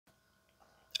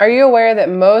Are you aware that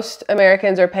most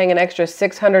Americans are paying an extra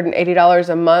 $680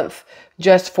 a month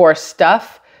just for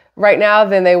stuff right now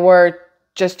than they were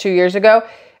just 2 years ago?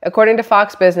 According to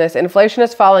Fox Business, inflation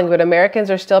is falling, but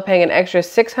Americans are still paying an extra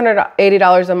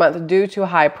 $680 a month due to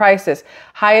high prices.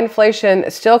 High inflation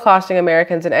is still costing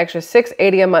Americans an extra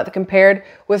 $680 a month compared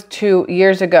with 2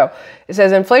 years ago. It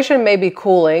says inflation may be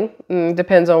cooling,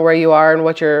 depends on where you are and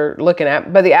what you're looking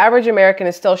at, but the average American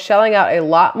is still shelling out a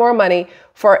lot more money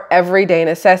for everyday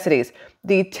necessities.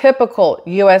 The typical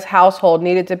U.S. household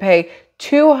needed to pay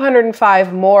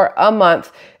 $205 more a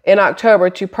month in October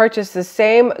to purchase the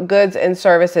same goods and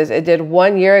services it did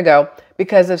 1 year ago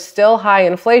because of still high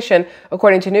inflation,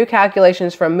 according to new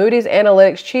calculations from Moody's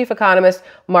Analytics chief economist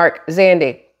Mark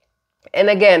Zandi. And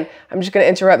again, I'm just going to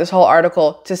interrupt this whole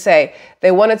article to say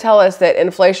they want to tell us that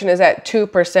inflation is at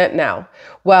 2% now.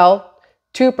 Well,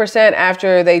 2%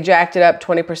 after they jacked it up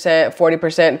 20%,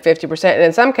 40%, 50%, and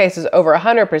in some cases over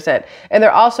 100%. And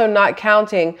they're also not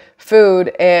counting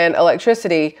food and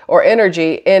electricity or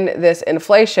energy in this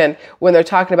inflation when they're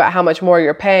talking about how much more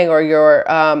you're paying or your,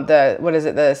 the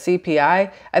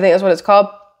CPI? I think that's what it's called.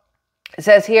 It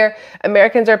says here,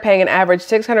 Americans are paying an average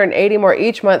 $680 more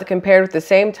each month compared with the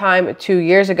same time 2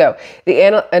 years ago.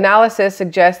 The analysis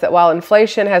suggests that while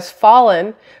inflation has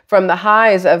fallen from the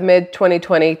highs of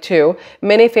mid-2022,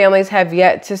 many families have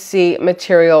yet to see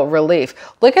material relief.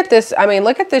 Look at this. I mean,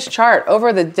 look at this chart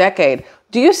over the decade.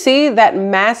 Do you see that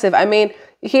massive? I mean,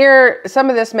 here, some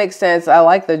of this makes sense. I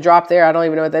like the drop there. I don't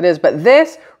even know what that is. But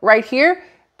this right here,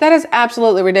 that is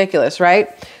absolutely ridiculous, right?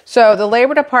 So the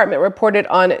Labor Department reported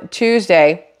on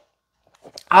Tuesday.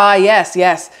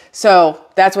 Yes. So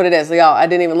that's what it is, y'all. I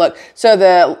didn't even look. So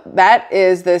that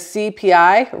is the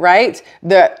CPI, right?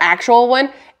 The actual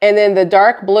one. And then the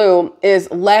dark blue is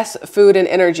less food and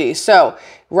energy. So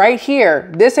right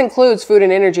here, this includes food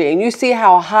and energy. And you see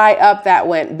how high up that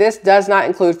went. This does not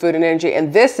include food and energy.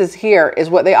 And this is here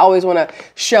is what they always want to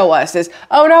show us is,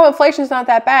 oh no, inflation's not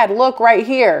that bad. Look right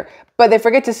here. But they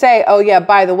forget to say, oh yeah,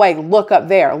 by the way, look up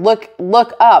there. Look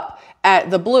up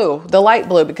at the blue, the light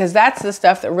blue, because that's the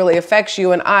stuff that really affects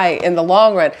you and I in the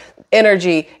long run,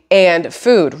 energy and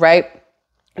food, right?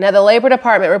 Now, the Labor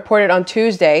Department reported on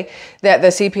Tuesday that the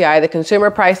CPI, the Consumer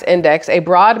Price Index, a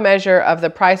broad measure of the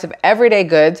price of everyday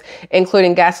goods,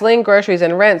 including gasoline, groceries,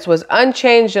 and rents, was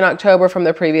unchanged in October from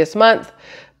the previous month.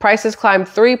 Prices climbed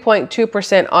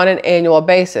 3.2% on an annual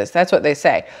basis. That's what they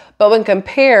say. But when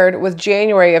compared with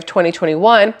January of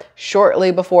 2021,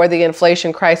 shortly before the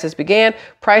inflation crisis began,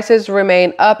 prices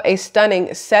remain up a stunning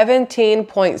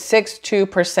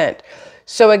 17.62%.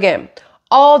 So again,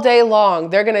 all day long,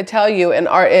 they're going to tell you in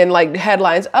like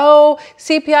headlines, oh,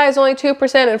 CPI is only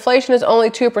 2%, inflation is only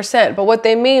 2%. But what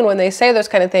they mean when they say those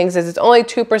kind of things is it's only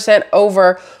 2%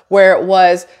 over where it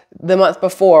was the month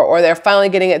before, or they're finally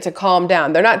getting it to calm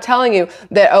down. They're not telling you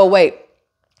that, oh, wait,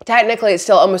 technically it's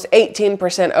still almost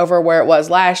 18% over where it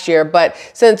was last year. But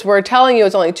since we're telling you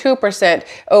it's only 2%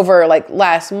 over like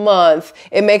last month,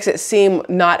 it makes it seem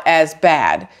not as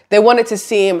bad. They want it to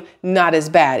seem not as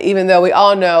bad, even though we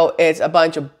all know it's a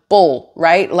bunch of bull,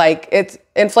 right? Like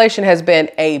inflation has been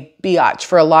a biatch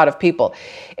for a lot of people.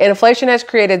 Inflation has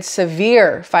created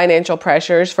severe financial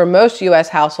pressures for most U.S.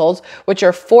 households, which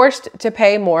are forced to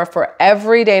pay more for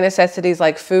everyday necessities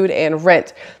like food and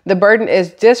rent. The burden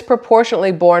is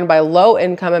disproportionately borne by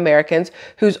low-income Americans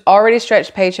whose already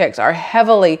stretched paychecks are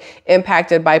heavily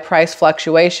impacted by price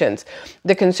fluctuations.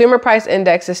 The Consumer Price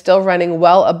Index is still running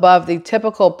well above the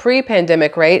typical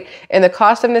pre-pandemic rate, and the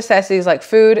cost of necessities like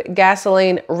food,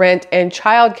 gasoline, rent, and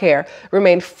childcare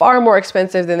remain far more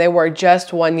expensive than they were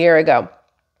just 1 year ago.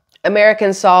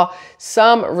 Americans saw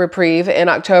some reprieve in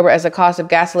October as the cost of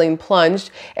gasoline plunged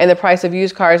and the price of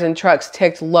used cars and trucks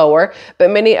ticked lower,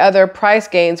 but many other price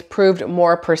gains proved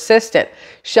more persistent.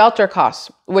 Shelter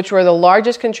costs, which were the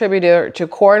largest contributor to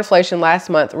core inflation last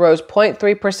month, rose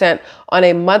 0.3% on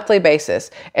a monthly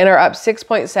basis and are up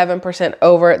 6.7%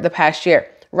 over the past year.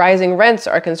 Rising rents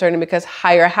are concerning because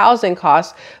higher housing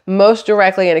costs most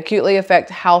directly and acutely affect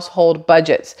household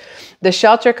budgets. The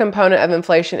shelter component of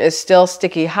inflation is still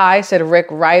sticky high, said Rick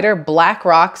Ryder,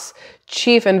 BlackRock's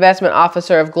chief investment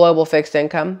officer of global fixed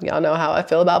income. Y'all know how I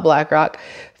feel about BlackRock.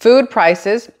 Food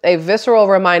prices, a visceral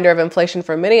reminder of inflation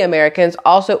for many Americans,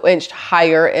 also inched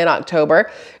higher in October.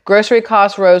 Grocery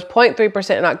costs rose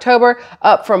 0.3% in October,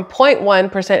 up from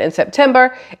 0.1% in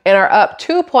September, and are up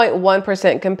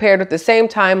 2.1% compared with the same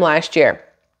time last year.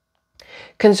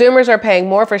 Consumers are paying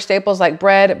more for staples like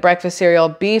bread, breakfast cereal,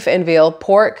 beef and veal,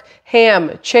 pork,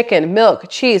 ham, chicken, milk,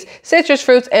 cheese, citrus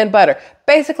fruits, and butter.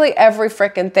 Basically every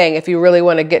frickin' thing if you really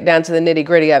want to get down to the nitty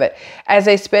gritty of it. As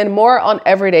they spend more on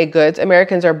everyday goods,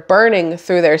 Americans are burning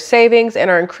through their savings and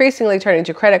are increasingly turning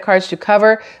to credit cards to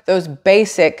cover those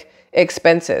basic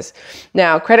expenses.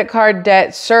 Now, credit card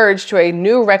debt surged to a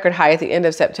new record high at the end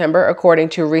of September, according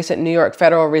to recent New York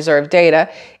Federal Reserve data.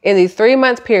 In the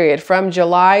 3-month period from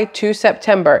July to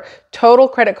September, total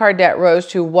credit card debt rose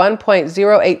to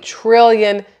 $1.08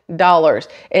 trillion,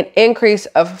 an increase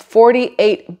of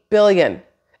 $48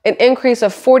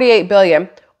 billion,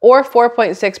 or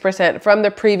 4.6% from the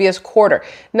previous quarter,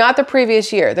 not the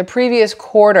previous year, the previous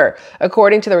quarter,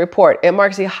 according to the report. It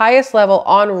marks the highest level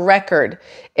on record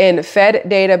in Fed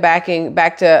data dating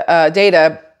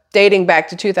back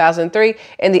to 2003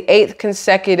 and the 8th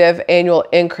consecutive annual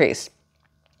increase.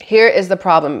 Here is the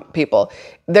problem, people.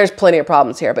 There's plenty of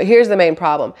problems here, but here's the main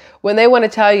problem. When they want to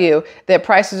tell you that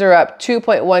prices are up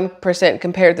 2.1%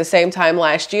 compared to the same time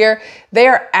last year, they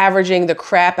are averaging the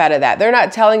crap out of that. They're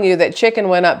not telling you that chicken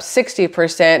went up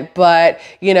 60%, but,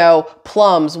 you know,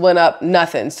 plums went up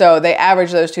nothing. So they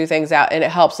average those two things out and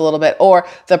it helps a little bit. Or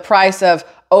the price of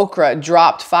okra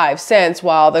dropped 5 cents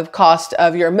while the cost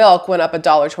of your milk went up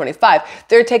 $1.25.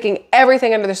 They're taking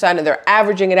everything under the sun and they're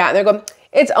averaging it out and they're going,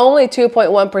 it's only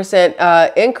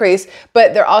 2.1% increase,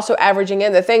 but they're also averaging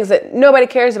in the things that nobody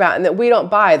cares about and that we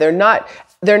don't buy. They're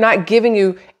not giving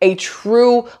you a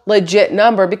true legit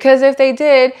number, because if they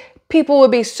did, people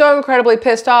would be so incredibly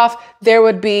pissed off, there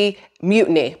would be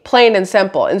mutiny, plain and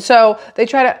simple. And so they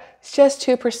try to, it's just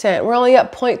 2%. We're only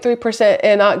up 0.3%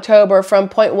 in October from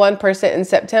 0.1% in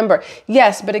September.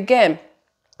 Yes, but again,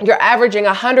 you're averaging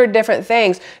 100 different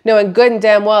things, knowing good and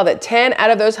damn well that 10 out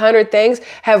of those 100 things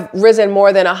have risen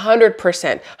more than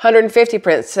 100%,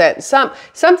 150%.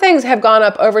 Some things have gone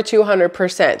up over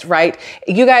 200%, right?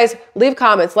 You guys leave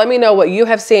comments. Let me know what you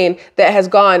have seen that has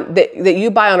gone, that you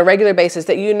buy on a regular basis,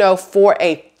 that you know for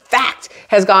a fact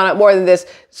has gone up more than this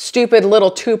stupid little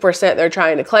 2% they're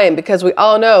trying to claim, because we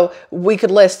all know we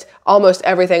could list almost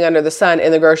everything under the sun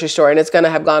in the grocery store and it's going to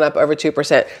have gone up over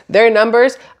 2%. Their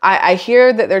numbers, I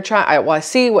hear that they're trying, I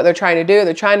see what they're trying to do.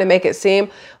 They're trying to make it seem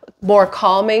more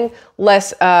calming,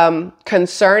 less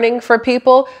concerning for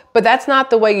people, but that's not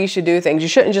the way you should do things. You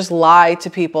shouldn't just lie to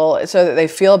people so that they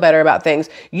feel better about things.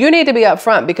 You need to be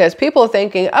upfront, because people are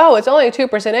thinking, oh, it's only a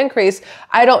 2% increase.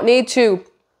 I don't need to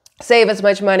save as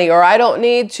much money, or I don't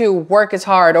need to work as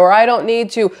hard, or I don't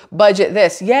need to budget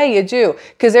this. Yeah, you do,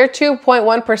 because they're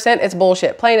 2.1%. It's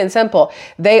bullshit, plain and simple.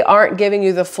 They aren't giving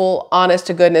you the full, honest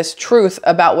to goodness truth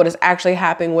about what is actually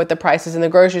happening with the prices in the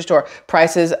grocery store.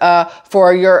 Prices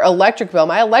for your electric bill.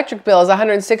 My electric bill is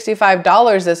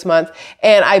 $165 this month,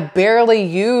 and I barely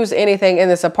use anything in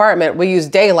this apartment. We use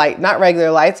daylight, not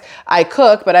regular lights. I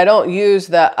cook, but I don't use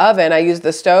the oven. I use the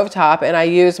stovetop, and I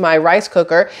use my rice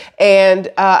cooker, and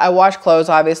I wash clothes,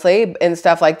 obviously, and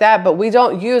stuff like that, but we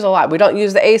don't use a lot. We don't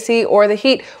use the AC or the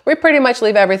heat. We pretty much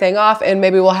leave everything off, and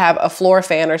maybe we'll have a floor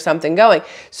fan or something going.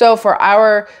 So for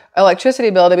our electricity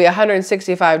bill to be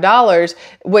 $165,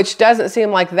 which doesn't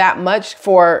seem like that much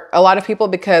for a lot of people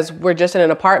because we're just in an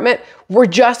apartment. We're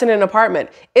just in an apartment.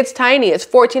 It's tiny. It's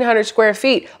 1,400 square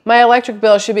feet. My electric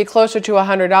bill should be closer to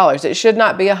 $100. It should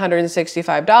not be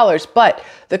 $165, but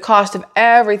the cost of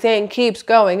everything keeps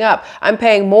going up. I'm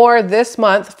paying more this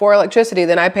month for electricity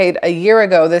than I paid a year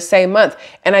ago this same month,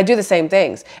 and I do the same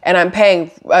things, and I'm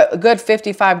paying a good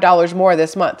 $55 more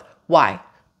this month. Why?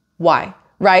 Why?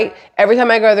 Right? Every time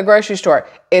I go to the grocery store,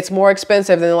 it's more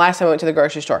expensive than the last time I went to the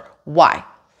grocery store. Why?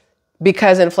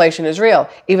 Because inflation is real.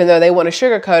 Even though they want to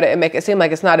sugarcoat it and make it seem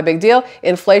like it's not a big deal,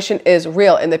 inflation is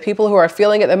real. And the people who are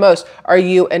feeling it the most are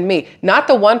you and me. Not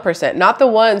the 1%, not the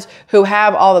ones who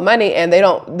have all the money and they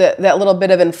don't, that little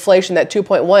bit of inflation, that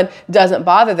 2.1 doesn't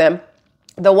bother them.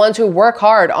 The ones who work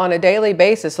hard on a daily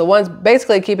basis, the ones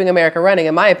basically keeping America running,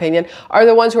 in my opinion, are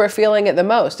the ones who are feeling it the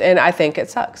most. And I think it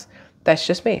sucks. That's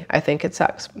just me. I think it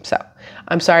sucks. So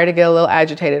I'm sorry to get a little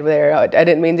agitated there. I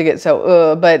didn't mean to get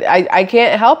so, but I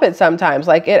can't help it sometimes.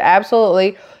 Like, it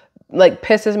absolutely like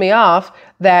pisses me off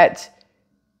that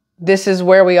this is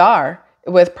where we are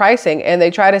with pricing, and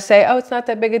they try to say, oh, it's not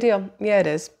that big a deal. Yeah, it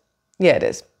is. Yeah, it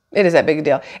is. It is that big a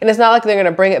deal. And it's not like they're going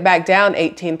to bring it back down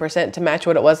 18% to match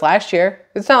what it was last year.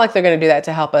 It's not like they're going to do that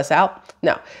to help us out.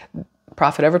 No,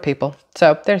 profit over people.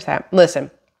 So there's that. Listen.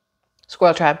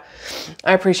 Squirrel Tribe,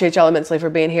 I appreciate y'all immensely for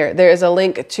being here. There is a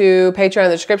link to Patreon in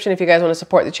the description if you guys want to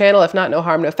support the channel. If not, no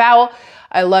harm, no foul.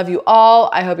 I love you all.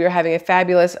 I hope you're having a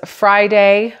fabulous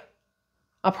Friday.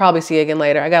 I'll probably see you again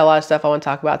later. I got a lot of stuff I want to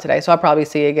talk about today, so I'll probably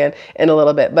see you again in a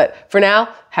little bit. But for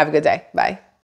now, have a good day. Bye.